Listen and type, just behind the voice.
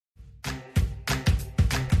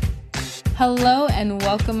Hello and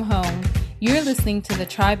welcome home. You're listening to the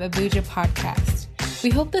Tribe Abuja podcast. We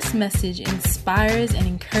hope this message inspires and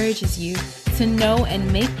encourages you to know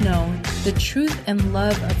and make known the truth and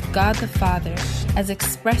love of God the Father as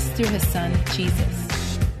expressed through His Son,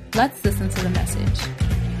 Jesus. Let's listen to the message.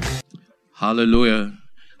 Hallelujah.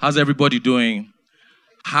 How's everybody doing?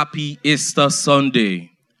 Happy Easter Sunday.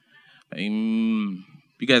 You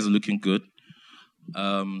guys are looking good.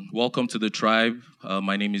 Welcome to the tribe.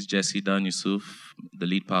 My name is Jesse Dan Yusuf, the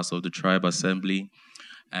lead pastor of the Tribe Assembly.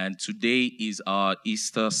 And today is our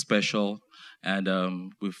Easter special, and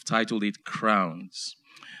we've titled it Crowns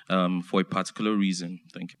for a particular reason.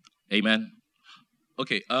 Thank you. Amen.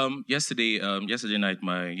 Okay, yesterday night,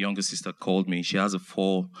 my younger sister called me. She has a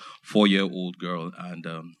four-year-old girl, and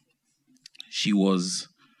the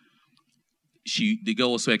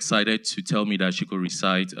girl was so excited to tell me that she could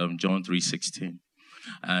recite John 3:16.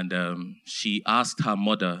 And she asked her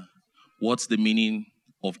mother, what's the meaning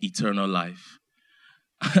of eternal life?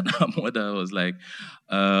 And her mother was like,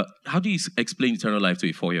 how do you explain eternal life to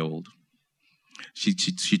a 4-year-old? She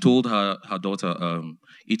told her daughter,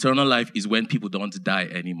 eternal life is when people don't die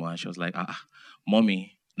anymore. And she was like,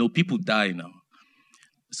 mommy, no, people die now.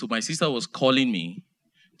 So my sister was calling me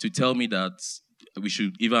to tell me that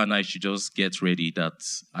Eva and I should just get ready, that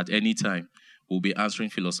at any time we'll be answering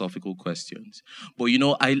philosophical questions. But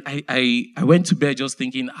I went to bed just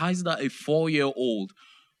thinking, how is that a 4-year-old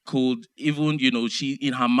could even, she,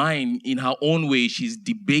 in her mind, in her own way, she's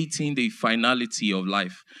debating the finality of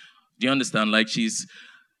life. Do you understand? Like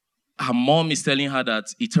her mom is telling her that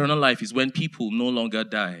eternal life is when people no longer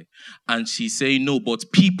die. And she's saying, no, but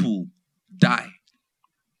people die.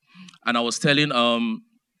 And I was telling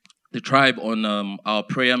the tribe on our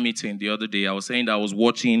prayer meeting the other day, I was saying that I was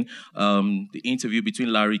watching the interview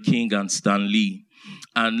between Larry King and Stan Lee.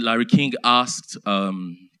 And Larry King asked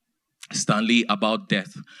Stan Lee about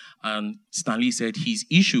death. And Stan Lee said his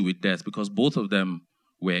issue with death, because both of them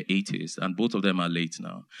were atheists and both of them are late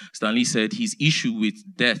now. Stan Lee said his issue with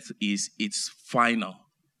death is it's final.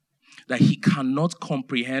 That he cannot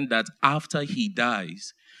comprehend that after he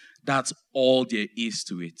dies, that's all there is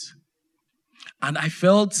to it. And I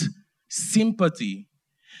felt sympathy,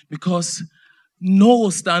 because no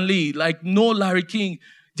Stan Lee, no Larry King,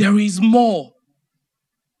 there is more.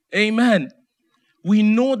 Amen. We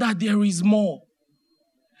know that there is more.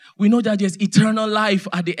 We know that there's eternal life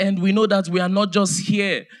at the end. We know that we are not just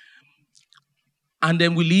here and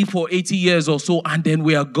then we live for 80 years or so and then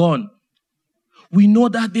we are gone. We know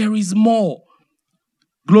that there is more.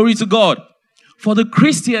 Glory to God. For the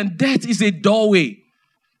Christian, death is a doorway.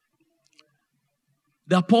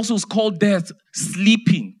 The apostles called death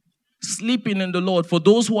sleeping in the Lord. For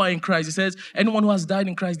those who are in Christ, it says, anyone who has died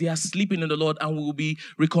in Christ, they are sleeping in the Lord and will be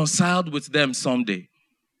reconciled with them someday.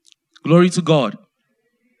 Glory to God.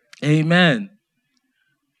 Amen.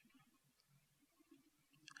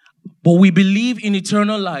 But we believe in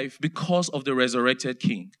eternal life because of the resurrected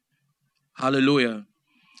King. Hallelujah.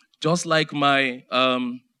 Just like my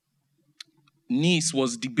niece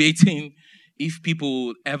was debating if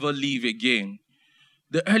people ever live again.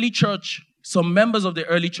 The early church, some members of the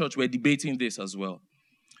early church were debating this as well.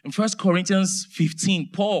 In 1 Corinthians 15,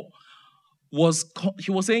 Paul was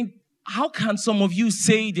saying, how can some of you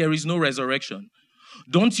say there is no resurrection?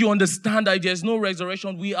 Don't you understand that there's no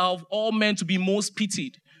resurrection? We are of all men to be most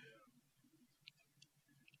pitied.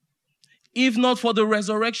 If not for the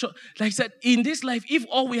resurrection, like I said, in this life, if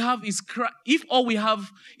all we have is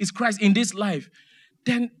Christ in this life,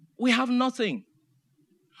 then we have nothing.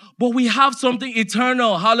 But we have something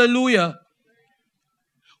eternal. Hallelujah.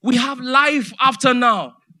 We have life after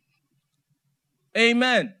now.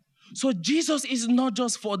 Amen. So Jesus is not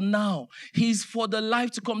just for now. He's for the life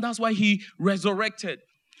to come. That's why he resurrected.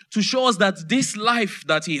 To show us that this life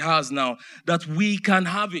that he has now, that we can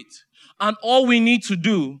have it. And all we need to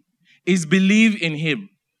do is believe in him.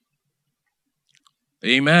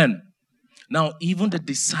 Amen. Now, even the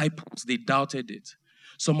disciples, they doubted it.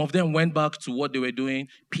 Some of them went back to what they were doing.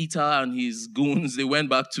 Peter and his goons, they went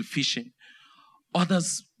back to fishing.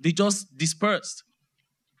 Others, they just dispersed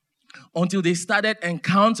until they started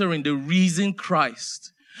encountering the risen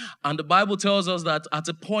Christ. And the Bible tells us that at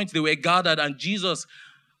a point they were gathered and Jesus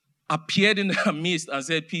appeared in their midst and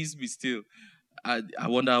said, peace be still. I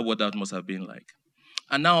wonder what that must have been like.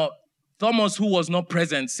 And now Thomas, who was not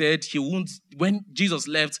present, said when Jesus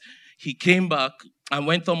left, he came back, and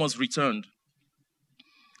when Thomas returned,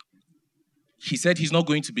 he said he's not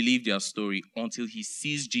going to believe their story until he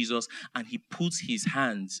sees Jesus and he puts his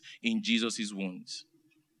hands in Jesus' wounds.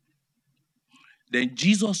 Then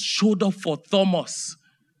Jesus showed up for Thomas.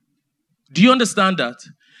 Do you understand that?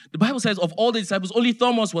 The Bible says of all the disciples, only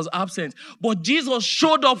Thomas was absent. But Jesus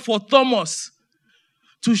showed up for Thomas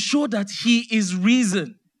to show that he is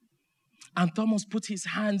risen. And Thomas put his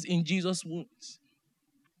hands in Jesus' wounds.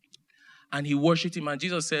 And he worshipped him. And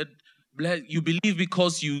Jesus said, you believe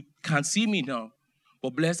because you can see me now.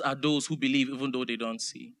 But blessed are those who believe even though they don't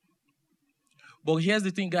see. But here's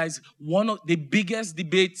the thing, guys. One of the biggest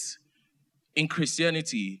debates in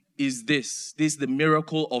Christianity is this. This is the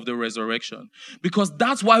miracle of the resurrection. Because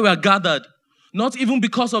that's why we are gathered. Not even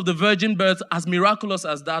because of the virgin birth, as miraculous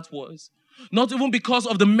as that was. Not even because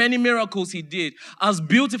of the many miracles he did, as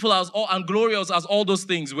beautiful as all and glorious as all those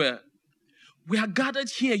things were. We are gathered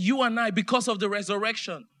here, you and I, because of the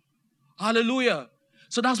resurrection. Hallelujah.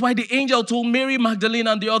 So that's why the angel told Mary Magdalene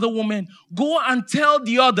and the other woman, go and tell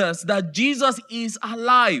the others that Jesus is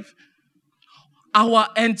alive. Our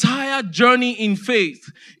entire journey in faith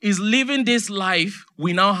is living this life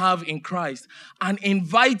we now have in Christ and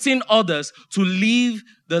inviting others to live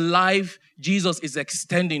the life Jesus is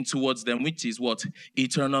extending towards them, which is what?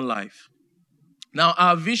 Eternal life. Now,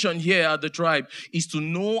 our vision here at the tribe is to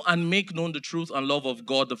know and make known the truth and love of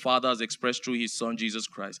God the Father as expressed through his Son, Jesus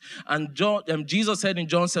Christ. And Jesus said in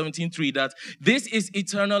John 17:3 that this is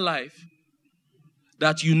eternal life,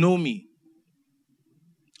 that you know me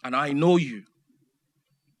and I know you.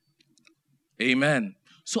 Amen.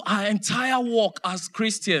 So our entire walk as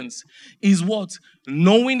Christians is what?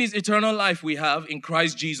 Knowing this eternal life we have in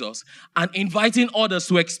Christ Jesus and inviting others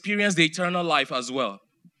to experience the eternal life as well.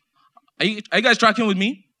 Are you guys tracking with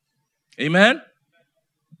me? Amen?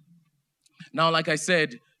 Now, like I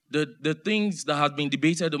said, the things that have been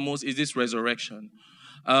debated the most is this resurrection.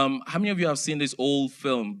 How many of you have seen this old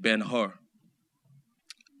film, Ben-Hur?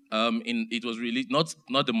 It was released,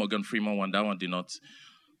 not the Morgan Freeman one. That one did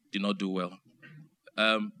not do well.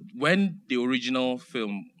 When the original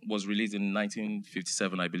film was released in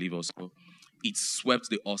 1957, I believe also, it swept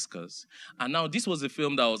the Oscars. And now this was a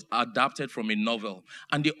film that was adapted from a novel.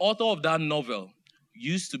 And the author of that novel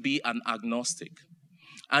used to be an agnostic.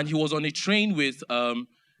 And he was on a train with a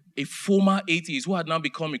former atheist who had now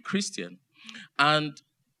become a Christian. And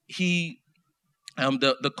the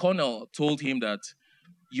colonel told him that,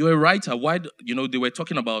 you're a writer. Why, they were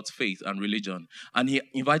talking about faith and religion. And he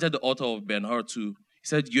invited the author of Ben-Hur he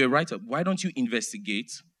said, you're a writer. Why don't you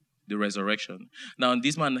investigate the resurrection? Now,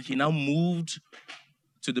 this man, he now moved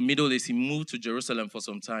to the Middle East. He moved to Jerusalem for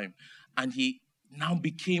some time. And he now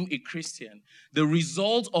became a Christian. The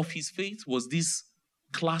result of his faith was this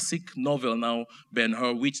classic novel now,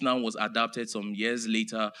 Ben-Hur, which now was adapted some years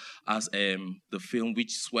later as the film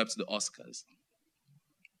which swept the Oscars.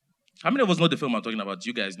 How many of us know the film I'm talking about?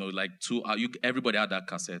 You guys know, everybody had that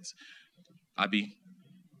cassette. Abby?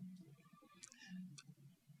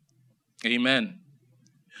 Amen.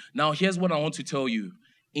 Now, here's what I want to tell you.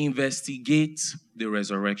 Investigate the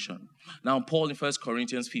resurrection. Now, Paul in 1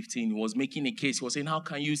 Corinthians 15 was making a case. He was saying, how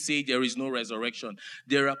can you say there is no resurrection?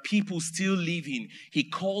 There are people still living. He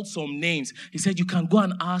called some names. He said, you can go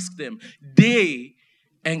and ask them. They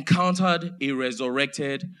encountered a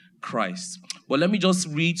resurrected Christ. But let me just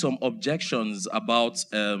read some objections about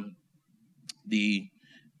the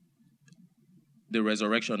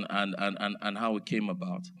resurrection and how it came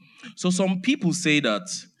about. So some people say that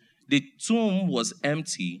the tomb was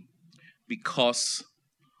empty because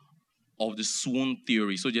of the swoon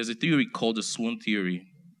theory. So there's a theory called the swoon theory,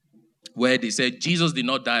 where they said Jesus did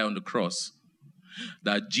not die on the cross,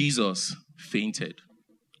 that Jesus fainted.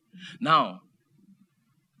 Now,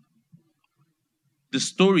 the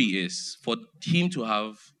story is for him to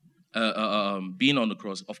have been on the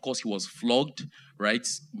cross. Of course, he was flogged, right,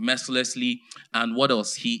 mercilessly. And what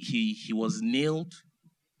else? He was nailed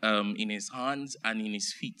in his hands and in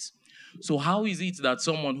his feet. So how is it that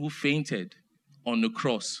someone who fainted on the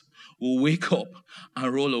cross will wake up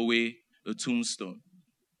and roll away a tombstone?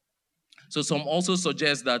 So some also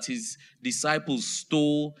suggest that his disciples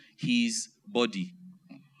stole his body.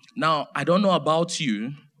 Now, I don't know about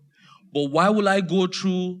you, but why will I go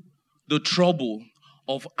through the trouble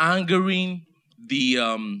of angering the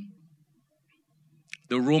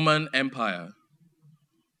Roman Empire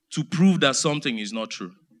to prove that something is not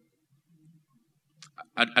true?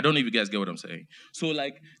 I don't know if you guys get what I'm saying. So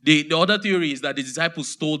the other theory is that the disciples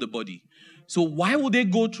stole the body. So why would they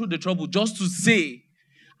go through the trouble just to say,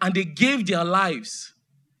 and they gave their lives,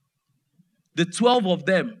 the 12 of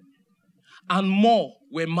them, and more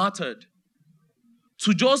were martyred,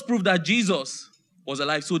 to just prove that Jesus was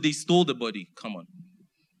alive. So they stole the body. Come on.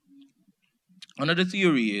 Another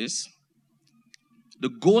theory is the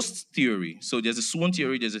ghost theory. So there's a swoon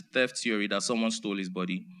theory, there's a theft theory that someone stole his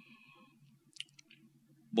body.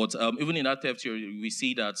 But even in that theft theory, we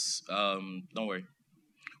see that, don't worry,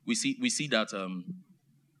 we see that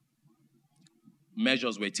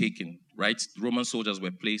measures were taken, right? Roman soldiers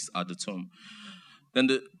were placed at the tomb. Then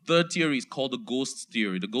the third theory is called the ghost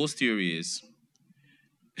theory. The ghost theory is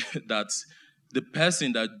that the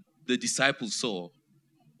person that the disciples saw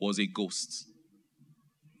was a ghost,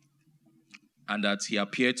 and that he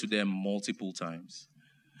appeared to them multiple times.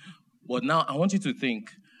 But now I want you to think,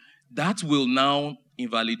 that will now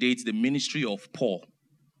invalidate the ministry of Paul,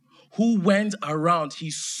 who went around.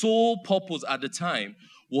 His sole purpose at the time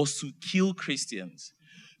was to kill Christians.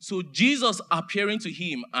 So Jesus appearing to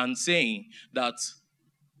him and saying that,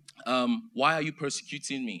 why are you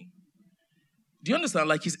persecuting me? Do you understand?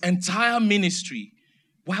 Like, his entire ministry,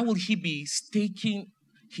 why will he be staking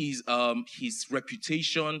his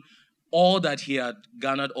reputation, all that he had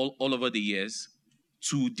garnered all over the years,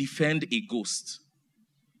 to defend a ghost?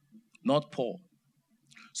 Not Paul.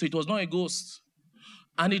 So it was not a ghost.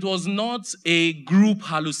 And it was not a group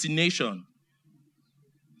hallucination.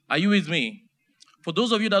 Are you with me? For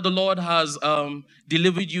those of you that the Lord has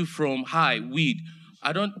delivered you from weed,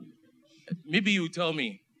 maybe you tell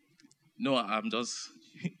me. No, I'm just,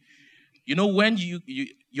 when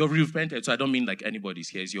you're repented, so I don't mean like anybody's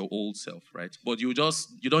here, it's your old self, right? But you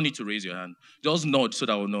don't need to raise your hand. Just nod so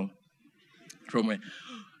that we'll know. From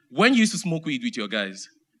when you used to smoke weed with your guys,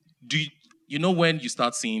 you know when you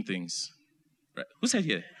start seeing things? Right? Who said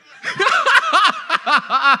here?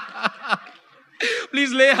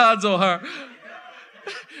 Please lay hands on her.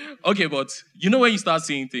 Okay, but you know when you start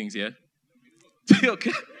seeing things, yeah?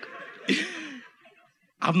 Okay.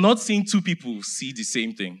 I've not seen two people see the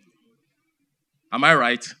same thing. Am I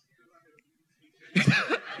right?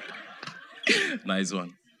 Nice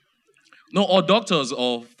one. No, or doctors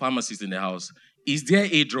or pharmacists in the house. Is there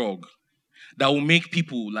a drug that will make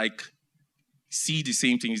people like see the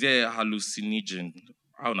same thing? Is there a hallucinogen?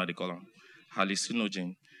 How do they call them?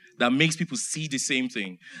 Hallucinogen. That makes people see the same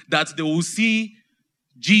thing. That they will see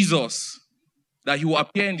Jesus, that he will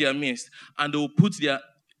appear in their midst, and they will put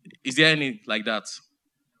is there any like that?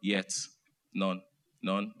 Yet. None.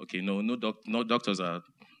 Okay, no doctors are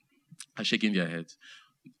shaking their heads.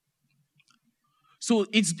 So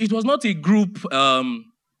it was not a group,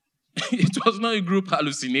 it was not a group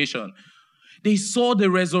hallucination. They saw the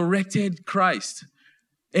resurrected Christ.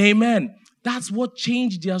 Amen. That's what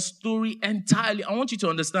changed their story entirely. I want you to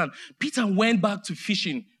understand. Peter went back to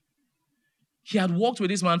fishing. He had walked with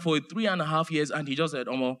this man for 3.5 years, and he just said,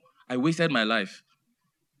 I wasted my life.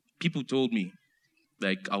 People told me,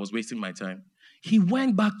 like, I was wasting my time. He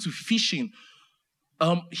went back to fishing.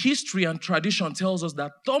 History and tradition tells us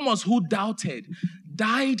that Thomas, who doubted,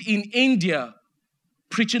 died in India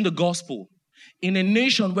preaching the gospel in a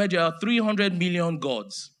nation where there are 300 million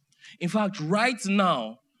gods. In fact, right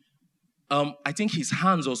now, I think his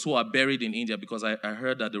hands also are buried in India, because I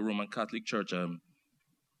heard that the Roman Catholic Church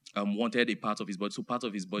wanted a part of his body. So part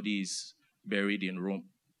of his body is buried in Rome.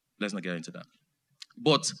 Let's not get into that.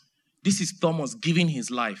 But this is Thomas giving his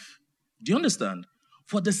life. Do you understand?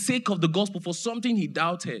 For the sake of the gospel, for something he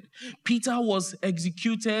doubted. Peter was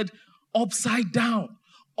executed upside down.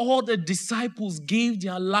 All the disciples gave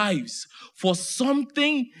their lives for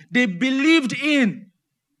something they believed in.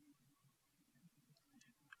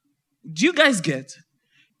 Do you guys get?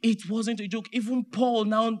 It wasn't a joke. Even Paul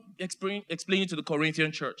now explaining to the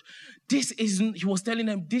Corinthian church, he was telling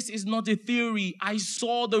them, this is not a theory. I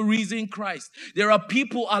saw the risen Christ. There are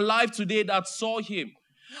people alive today that saw him.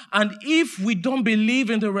 And if we don't believe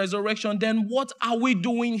in the resurrection, then what are we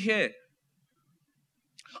doing here?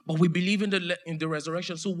 But we believe in the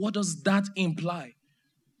resurrection. So what does that imply?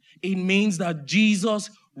 It means that Jesus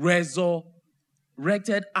resurrected,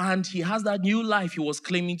 and he has that new life he was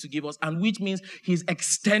claiming to give us, and which means he's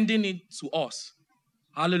extending it to us.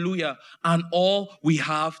 Hallelujah. And all we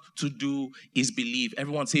have to do is believe.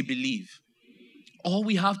 Everyone say believe. All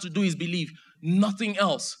we have to do is believe. Nothing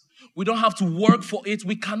else. We don't have to work for it.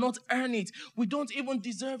 We cannot earn it. We don't even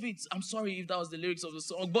deserve it. I'm sorry if that was the lyrics of the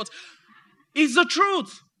song, but it's the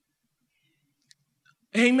truth.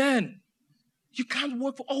 Amen. You can't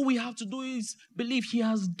work for, all we have to do is believe. He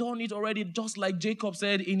has done it already, just like Jacob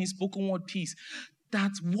said in his spoken word piece,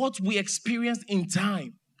 that what we experienced in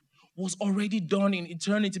time was already done in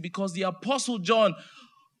eternity, because the Apostle John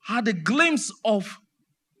had a glimpse of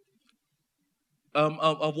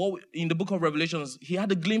what in the book of Revelations, he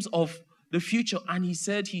had a glimpse of the future, and he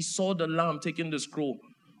said he saw the Lamb taking the scroll,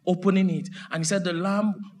 opening it, and he said the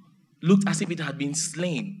Lamb looked as if it had been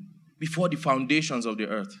slain before the foundations of the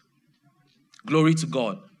earth. Glory to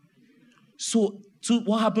God. So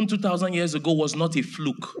what happened 2,000 years ago was not a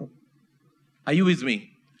fluke. Are you with me?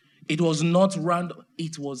 It was not random.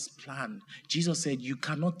 It was planned. Jesus said, you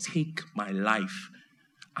cannot take my life.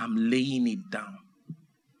 I'm laying it down.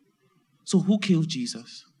 So who killed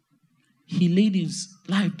Jesus? He laid his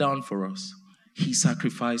life down for us. He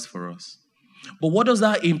sacrificed for us. But what does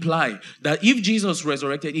that imply? That if Jesus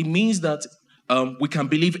resurrected, it means that we can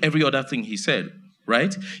believe every other thing he said,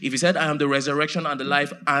 right? If he said, I am the resurrection and the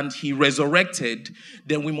life, and he resurrected,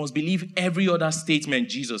 then we must believe every other statement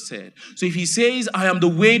Jesus said. So if he says, I am the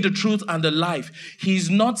way, the truth, and the life, he's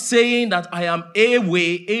not saying that I am a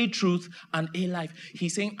way, a truth, and a life.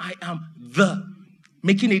 He's saying, I am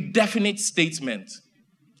making a definite statement.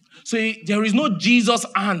 So there is no Jesus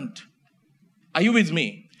and. Are you with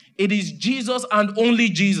me? It is Jesus and only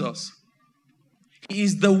Jesus. He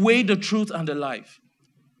is the way, the truth, and the life.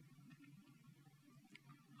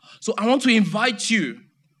 So I want to invite you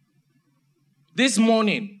this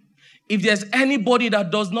morning, if there's anybody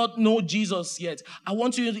that does not know Jesus yet, I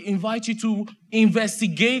want to invite you to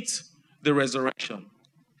investigate the resurrection.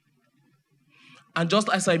 And just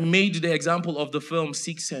as I made the example of the film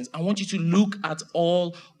Sixth Sense, I want you to look at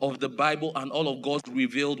all of the Bible and all of God's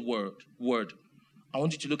revealed word. I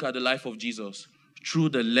want you to look at the life of Jesus through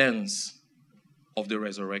the lens of the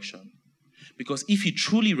resurrection. Because if he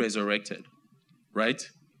truly resurrected, right,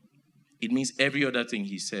 it means every other thing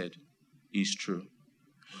he said is true.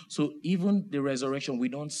 So even the resurrection, we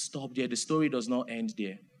don't stop there. The story does not end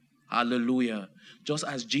there. Hallelujah. Just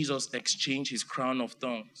as Jesus exchanged his crown of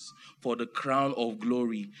thorns for the crown of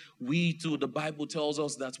glory, we too, the Bible tells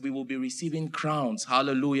us that we will be receiving crowns.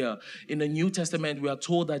 Hallelujah. In the New Testament, we are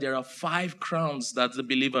told that there are 5 crowns that the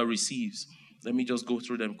believer receives. Let me just go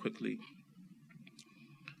through them quickly.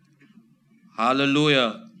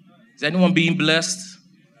 Hallelujah. Is anyone being blessed?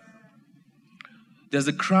 There's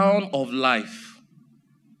a crown of life.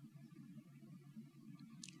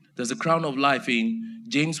 There's a crown of life in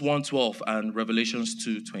James 1:12 and Revelations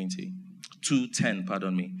 2:10,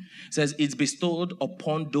 pardon me. It says, it's bestowed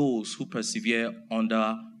upon those who persevere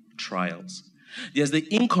under trials. There's the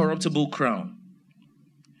incorruptible crown,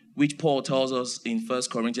 which Paul tells us in 1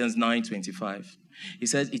 Corinthians 9:25. He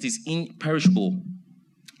says it is imperishable.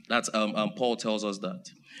 That's Paul tells us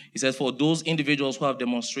that. He says, for those individuals who have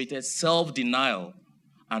demonstrated self-denial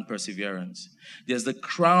and perseverance. There's the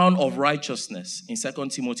crown of righteousness in 2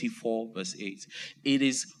 Timothy 4:8. It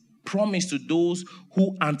is promised to those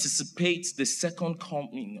who anticipate the second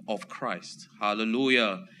coming of Christ.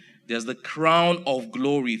 Hallelujah. There's the crown of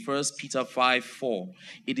glory, 1 Peter 5:4.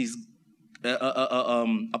 It is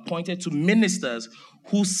appointed to ministers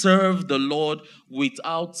who serve the Lord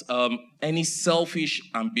without any selfish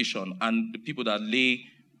ambition, and the people that lay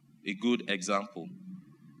a good example.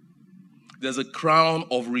 There's a crown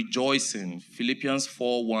of rejoicing, Philippians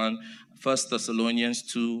 4:1, 1 Thessalonians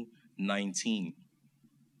 2:19.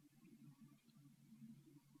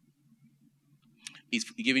 It's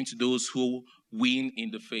given to those who win in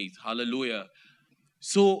the faith. Hallelujah.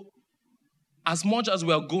 So, as much as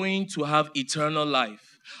we are going to have eternal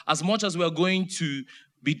life, as much as we are going to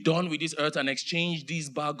be done with this earth and exchange this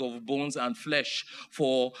bag of bones and flesh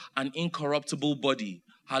for an incorruptible body,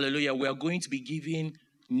 hallelujah, we are going to be given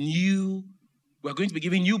new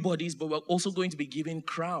bodies, but we're also going to be given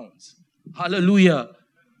crowns. Hallelujah.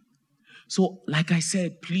 So, like I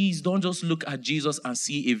said, please don't just look at Jesus and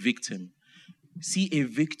see a victim. See a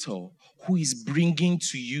victor who is bringing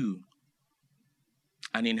to you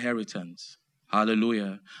an inheritance.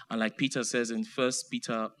 Hallelujah. And like Peter says in 1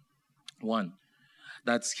 Peter 1,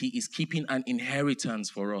 that he is keeping an inheritance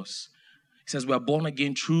for us. He says we are born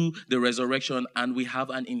again through the resurrection, and we have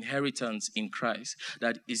an inheritance in Christ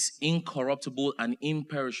that is incorruptible and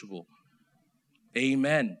imperishable.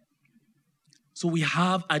 Amen. So we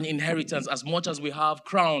have an inheritance as much as we have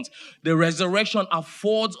crowns. The resurrection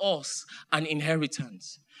affords us an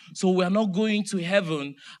inheritance. So we are not going to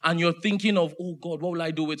heaven and you're thinking of, oh God, what will I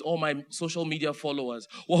do with all my social media followers?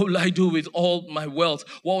 What will I do with all my wealth?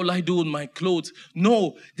 What will I do with my clothes?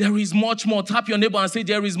 No, there is much more. Tap your neighbor and say,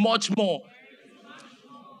 there is much more.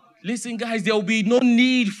 Listen, guys, there will be no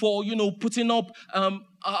need for, putting up, all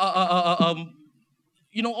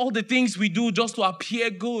the things we do just to appear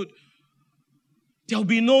good. There will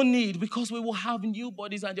be no need, because we will have new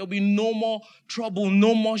bodies and there will be no more trouble,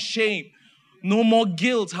 no more shame, no more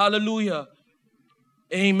guilt. Hallelujah.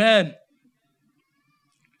 Amen.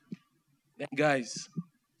 Then, guys,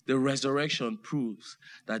 the resurrection proves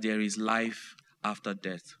that there is life after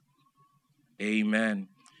death. Amen.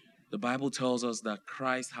 The Bible tells us that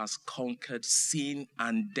Christ has conquered sin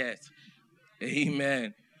and death.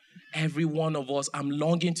 Amen. Every one of us, I'm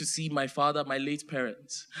longing to see my father, my late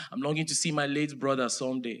parents. I'm longing to see my late brother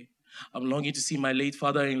someday. I'm longing to see my late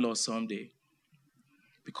father-in-law someday.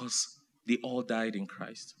 Because they all died in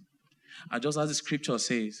Christ. And just as the scripture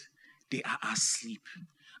says, they are asleep.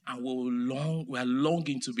 And we are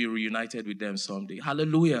longing to be reunited with them someday.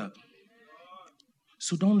 Hallelujah.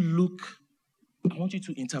 So don't look. I want you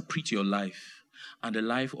to interpret your life and the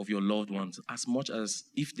life of your loved ones as much as,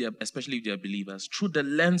 especially if they are believers, through the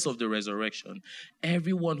lens of the resurrection.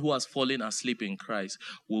 Everyone who has fallen asleep in Christ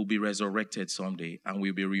will be resurrected someday and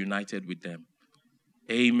will be reunited with them.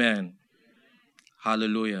 Amen.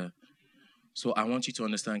 Hallelujah. So I want you to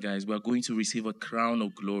understand, guys, we're going to receive a crown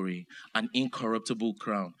of glory, an incorruptible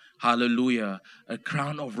crown. Hallelujah. A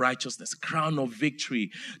crown of righteousness, a crown of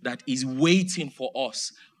victory that is waiting for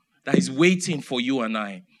us, that is waiting for you and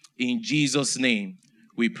I. In Jesus' name,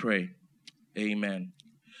 we pray. Amen.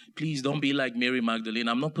 Please don't be like Mary Magdalene.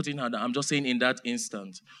 I'm not putting her down. I'm just saying in that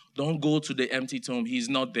instant, don't go to the empty tomb. He's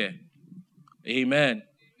not there. Amen.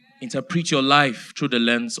 Interpret your life through the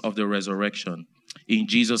lens of the resurrection. In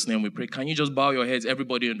Jesus' name we pray. Can you just bow your heads,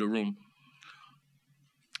 everybody in the room?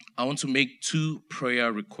 I want to make 2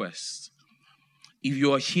 prayer requests. If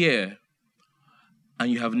you are here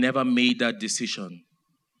and you have never made that decision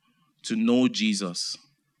to know Jesus,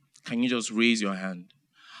 can you just raise your hand?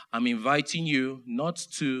 I'm inviting you not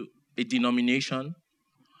to a denomination,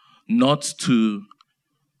 not to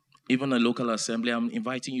even a local assembly. I'm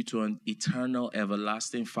inviting you to an eternal,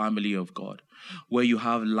 everlasting family of God where you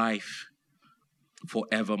have life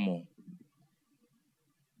forevermore.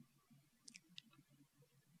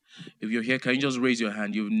 If you're here, can you just raise your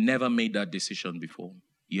hand? You've never made that decision before.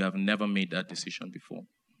 You have never made that decision before.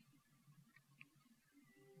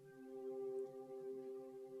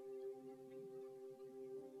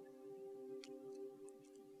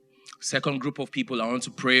 Second group of people I want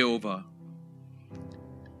to pray over.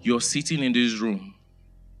 You're sitting in this room.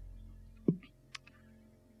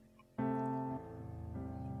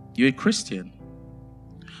 You're a Christian,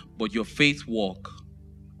 but your faith walk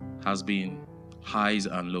has been highs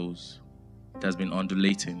and lows. It has been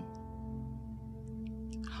undulating.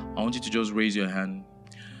 I want you to just raise your hand.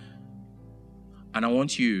 And I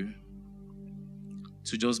want you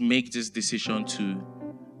to just make this decision to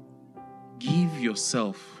give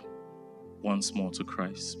yourself once more to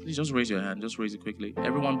Christ. Please just raise your hand. Just raise it quickly.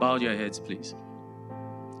 Everyone bow your heads, please.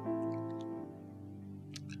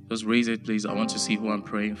 Just raise it, please. I want to see who I'm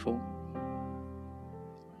praying for.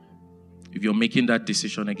 If you're making that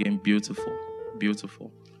decision again, beautiful.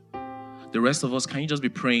 Beautiful. The rest of us, can you just be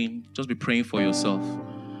praying? Just be praying for yourself.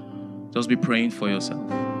 Just be praying for yourself.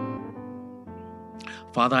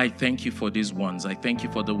 Father, I thank you for these ones. I thank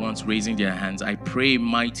you for the ones raising their hands. I pray,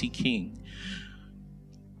 mighty King,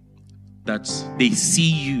 that they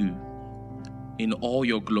see you in all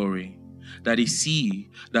your glory, that they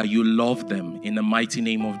see that you love them in the mighty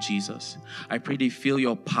name of Jesus. I pray they feel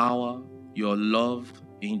your power, your love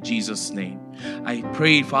in Jesus' name. I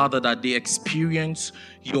pray, Father, that they experience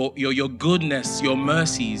your goodness, your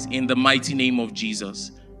mercies in the mighty name of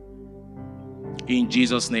Jesus. In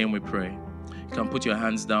Jesus' name we pray. You can put your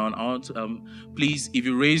hands down. I want please, if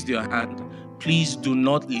you raised your hand, please do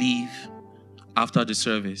not leave after the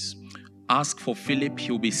service. Ask for Philip.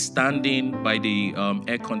 He'll be standing by the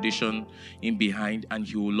air condition in behind, and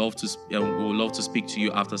he will love to speak to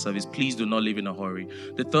you after service. Please do not leave in a hurry.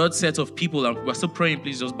 The third set of people, and we're still praying,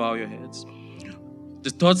 please just bow your heads. The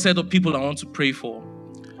third set of people I want to pray for.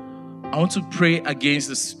 I want to pray against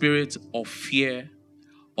the spirit of fear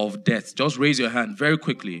of death. Just raise your hand very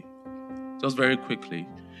quickly. Just very quickly.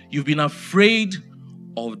 You've been afraid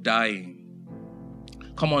of dying.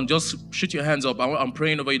 Come on, just shoot your hands up. I'm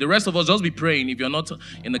praying over you. The rest of us, just be praying if you're not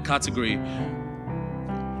in the category.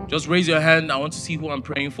 Just raise your hand. I want to see who I'm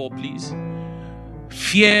praying for, please.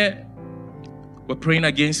 Fear. We're praying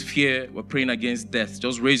against fear. We're praying against death.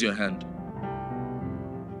 Just raise your hand.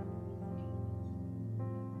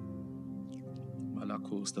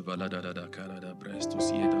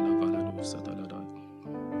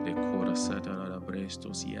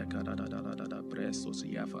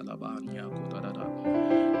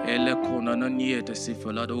 Ele kona niete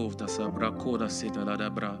sifalado ta sabra koda sitalada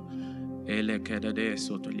bra ele kedade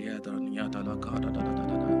sotoliada nyata la kada da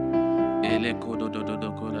ele kodo do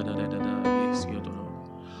koda da isiodo.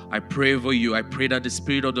 I pray for you. I pray that the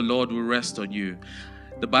Spirit of the Lord will rest on you.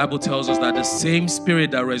 The Bible tells us that the same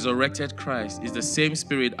Spirit that resurrected Christ is the same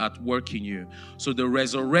Spirit at work in you. So the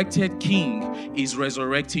resurrected King is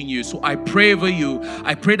resurrecting you. So I pray for you.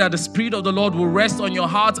 I pray that the Spirit of the Lord will rest on your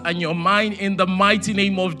heart and your mind in the mighty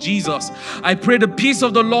name of Jesus. I pray the peace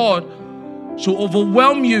of the Lord shall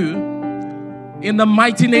overwhelm you in the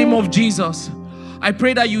mighty name of Jesus. I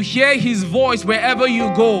pray that you hear His voice wherever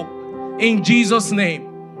you go in Jesus' name.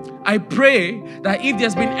 I pray that if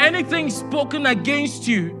there's been anything spoken against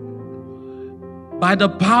you by the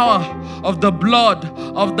power of the blood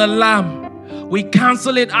of the Lamb, we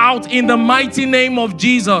cancel it out in the mighty name of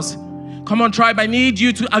Jesus. Come on, tribe, I need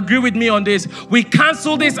you to agree with me on this. We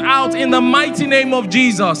cancel this out in the mighty name of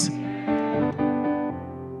Jesus.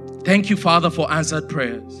 Thank you, Father, for answered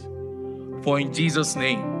prayers. For in Jesus'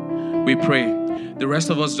 name we pray. The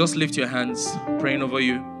rest of us, just lift your hands, praying over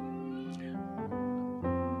you.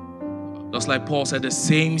 Just like Paul said, the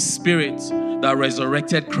same Spirit that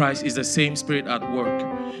resurrected Christ is the same Spirit at work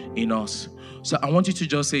in us. So I want you to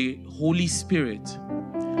just say, Holy Spirit,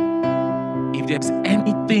 if there's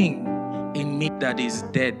anything in me that is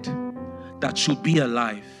dead, that should be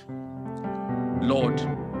alive, Lord,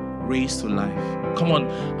 raise to life. Come on,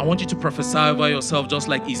 I want you to prophesy over yourself just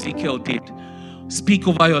like Ezekiel did. Speak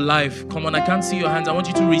over your life. Come on, I can't see your hands. I want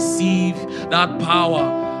you to receive that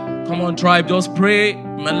power. Come on, tribe, just pray.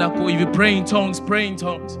 If you pray in tongues, pray in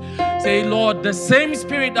tongues. Say, Lord, the same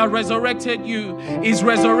Spirit that resurrected you is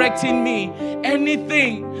resurrecting me.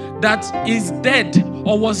 Anything that is dead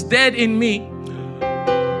or was dead in me,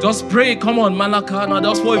 just pray. Come on, Malakana,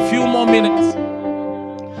 just for a few more minutes.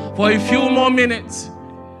 For a few more minutes.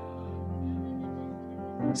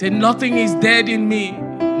 Say, nothing is dead in me.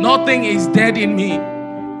 Nothing is dead in me.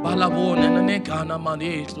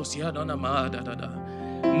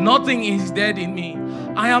 Nothing is dead in me.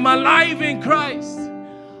 I am alive in Christ.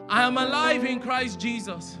 I am alive in Christ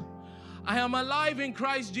Jesus. I am alive in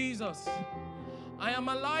Christ Jesus. I am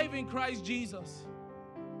alive in Christ Jesus.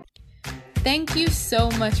 Thank you so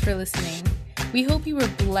much for listening. We hope you were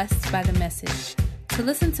blessed by the message. To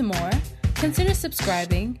listen to more, consider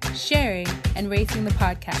subscribing, sharing, and rating the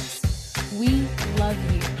podcast. We love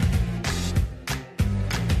you.